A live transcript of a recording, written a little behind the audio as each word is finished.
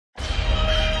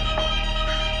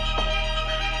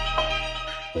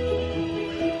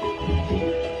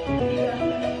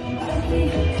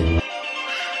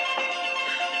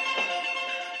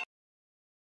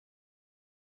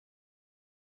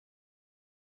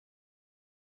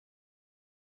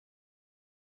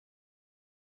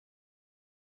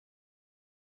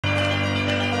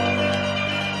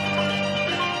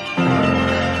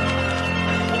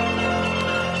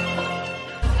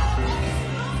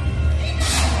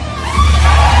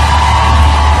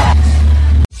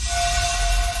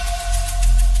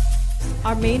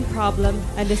main problem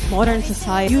in this modern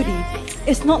society. Beauty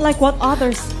is not like what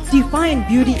others define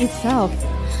beauty itself.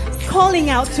 Calling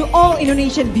out to all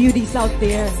Indonesian beauties out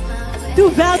there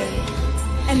to value,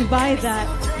 and by that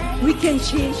we can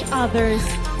change others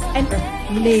and our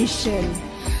nation.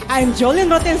 I'm Jolene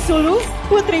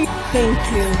Puteri.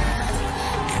 Thank you.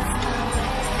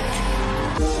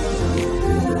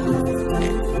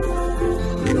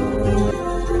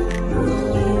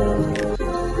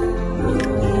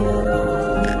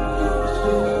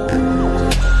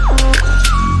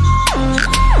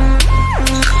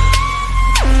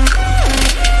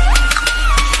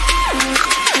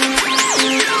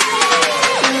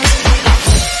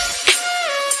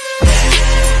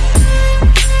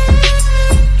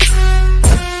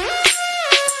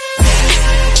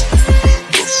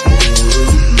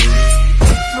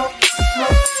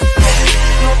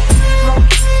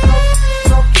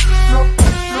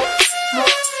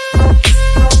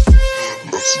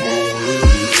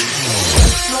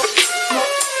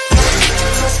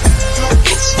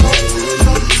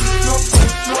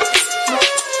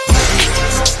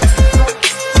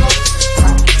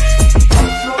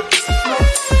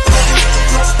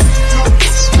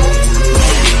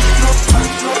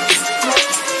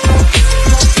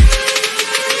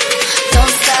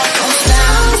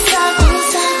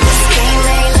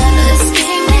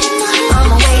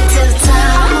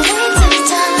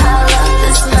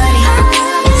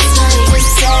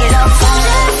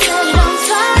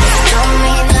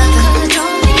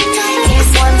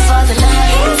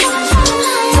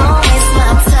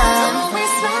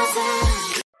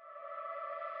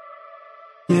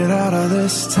 Get out of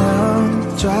this town,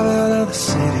 drive out of the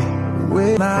city.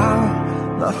 Wait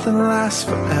now, nothing lasts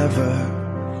forever.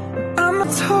 I'm not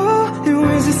told, who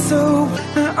is it so?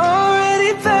 I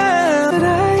already found that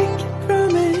I can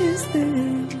promise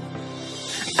them.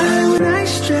 When I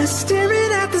stress,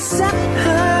 staring at the sun.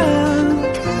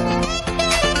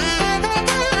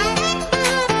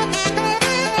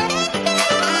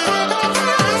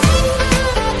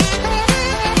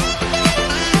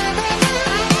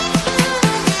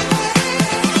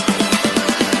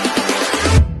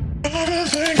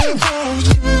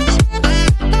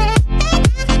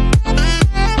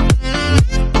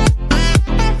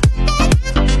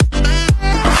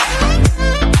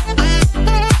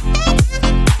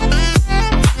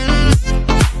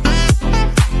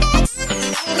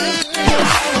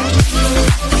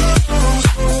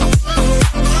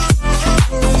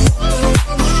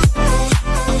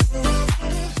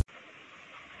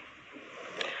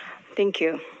 Thank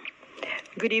you.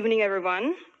 Good evening,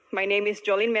 everyone. My name is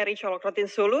Jolene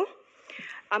Meraih.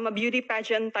 I'm a beauty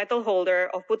pageant title holder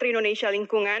of Puteri Indonesia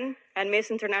Lingkungan and Miss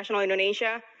International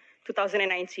Indonesia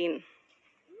 2019.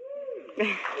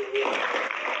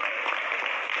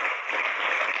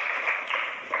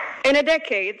 In a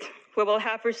decade, we will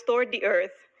have restored the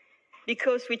earth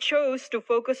because we chose to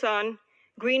focus on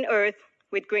green earth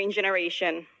with green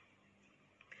generation.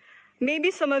 Maybe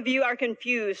some of you are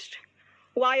confused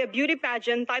why a beauty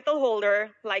pageant title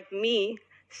holder like me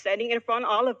standing in front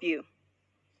of all of you.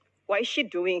 Why is she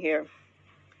doing here?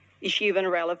 Is she even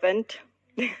relevant?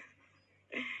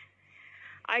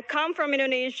 I come from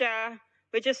Indonesia,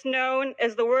 which is known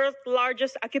as the world's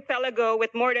largest archipelago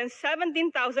with more than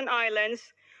 17,000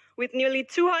 islands, with nearly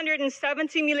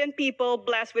 270 million people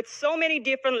blessed with so many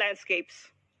different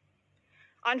landscapes.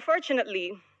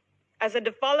 Unfortunately, as a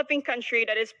developing country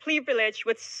that is privileged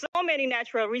with so many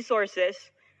natural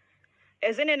resources,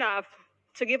 isn't enough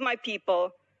to give my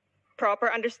people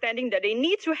proper understanding that they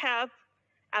need to have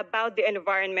about the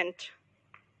environment,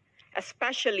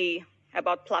 especially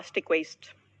about plastic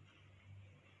waste.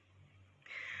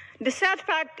 The sad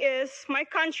fact is my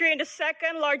country is the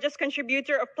second largest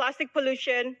contributor of plastic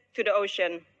pollution to the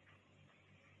ocean.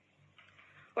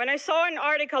 When I saw an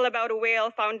article about a whale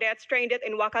found dead stranded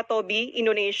in Wakatobi,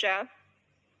 Indonesia,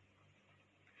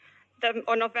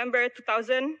 on November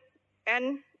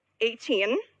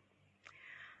 2018,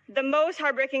 the most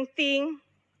heartbreaking thing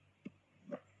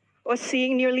was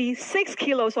seeing nearly 6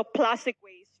 kilos of plastic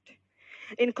waste,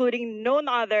 including none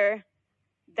other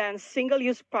than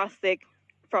single-use plastic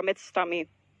from its stomach.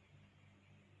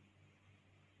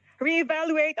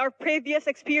 Reevaluate our previous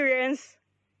experience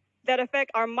that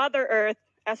affect our Mother Earth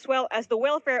as well as the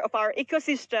welfare of our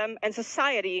ecosystem and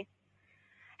society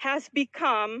has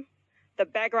become the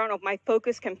background of my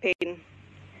focus campaign,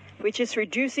 which is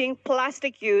reducing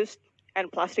plastic use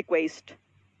and plastic waste.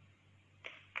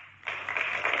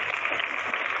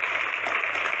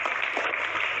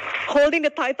 Holding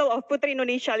the title of Puteri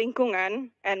Indonesia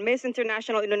Lingkungan and Miss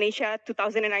International Indonesia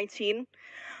 2019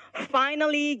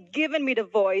 finally given me the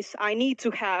voice I need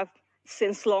to have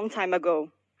since long time ago,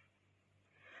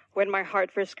 when my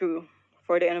heart first grew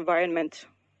for the environment.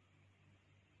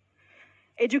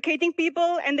 Educating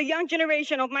people and the young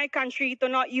generation of my country to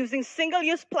not using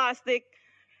single-use plastic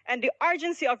and the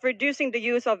urgency of reducing the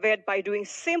use of it by doing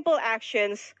simple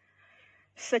actions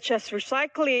such as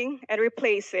recycling and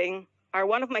replacing are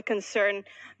one of my concerns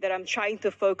that I'm trying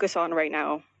to focus on right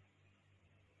now.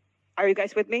 Are you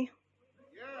guys with me?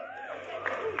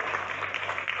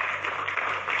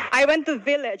 I went to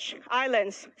village,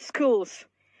 islands, schools,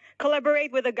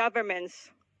 collaborate with the governments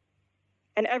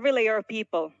and every layer of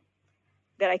people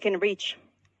that I can reach.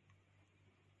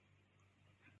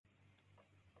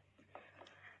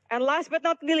 And last but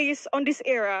not least, on this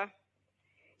era,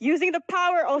 using the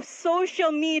power of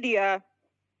social media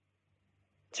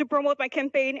to promote my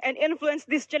campaign and influence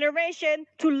this generation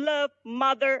to love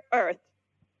Mother Earth.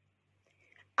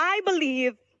 I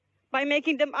believe by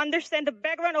making them understand the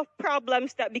background of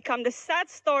problems that become the sad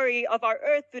story of our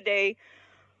Earth today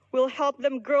will help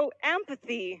them grow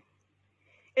empathy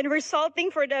in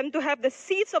resulting for them to have the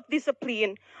seeds of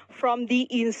discipline from the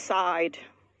inside.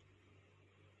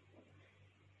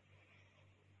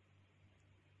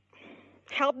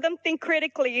 Help them think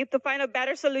critically to find a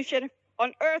better solution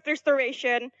on Earth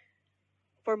restoration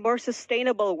for a more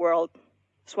sustainable world.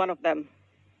 It's one of them.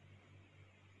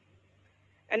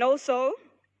 And also,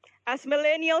 as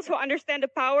millennials who understand the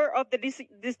power of this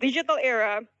digital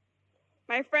era,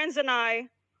 my friends and I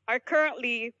are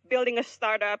currently building a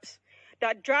startups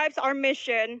that drives our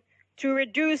mission to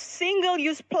reduce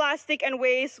single-use plastic and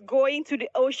waste going to the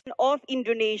ocean of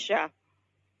Indonesia.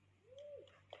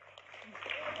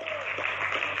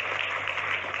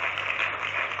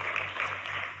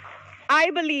 I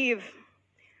believe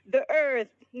the Earth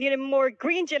needs a more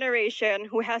green generation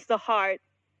who has the heart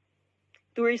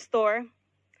to restore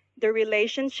the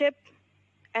relationship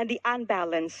and the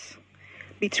unbalance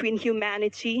between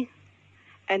humanity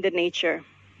and the nature.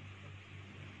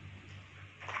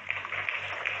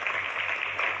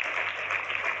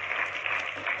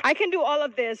 I can do all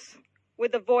of this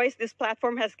with the voice this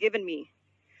platform has given me.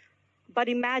 But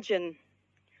imagine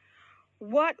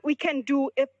what we can do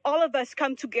if all of us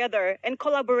come together and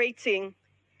collaborating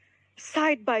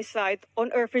side by side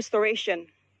on Earth restoration.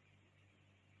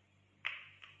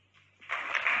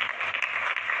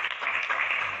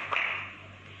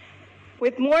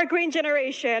 With more green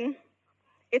generation,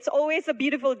 it's always a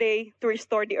beautiful day to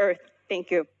restore the Earth.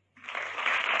 Thank you.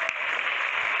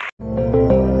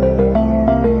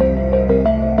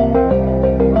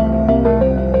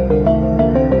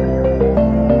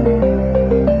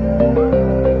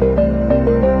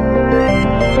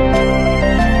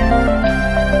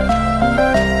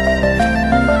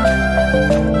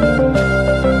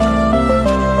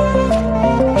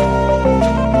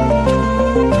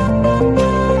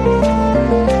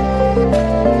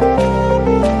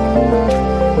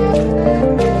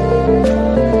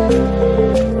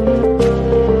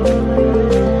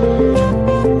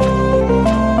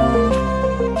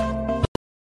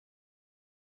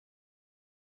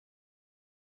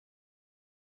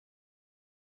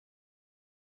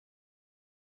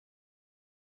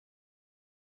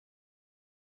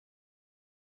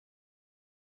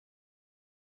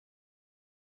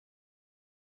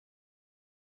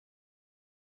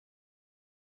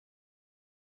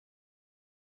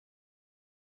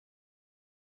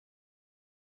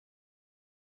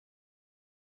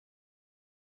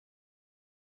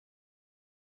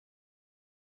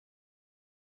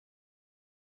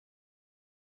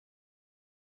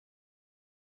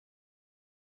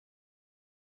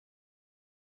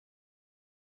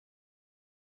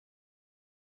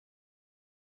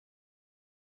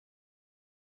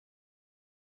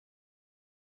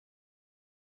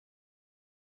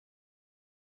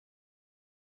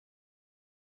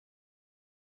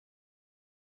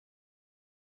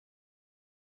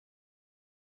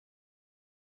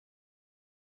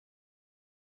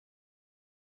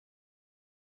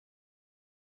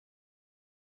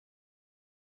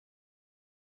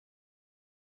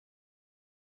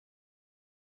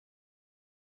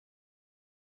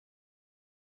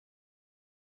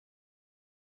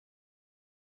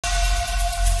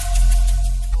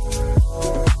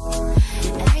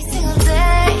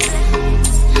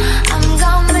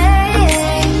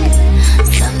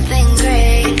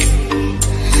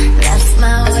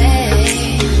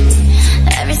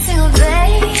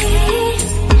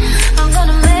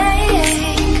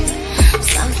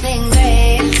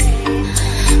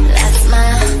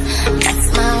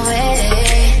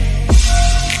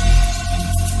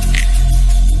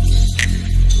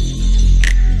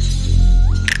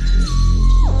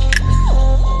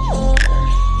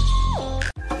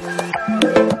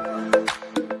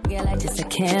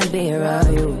 mirror,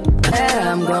 you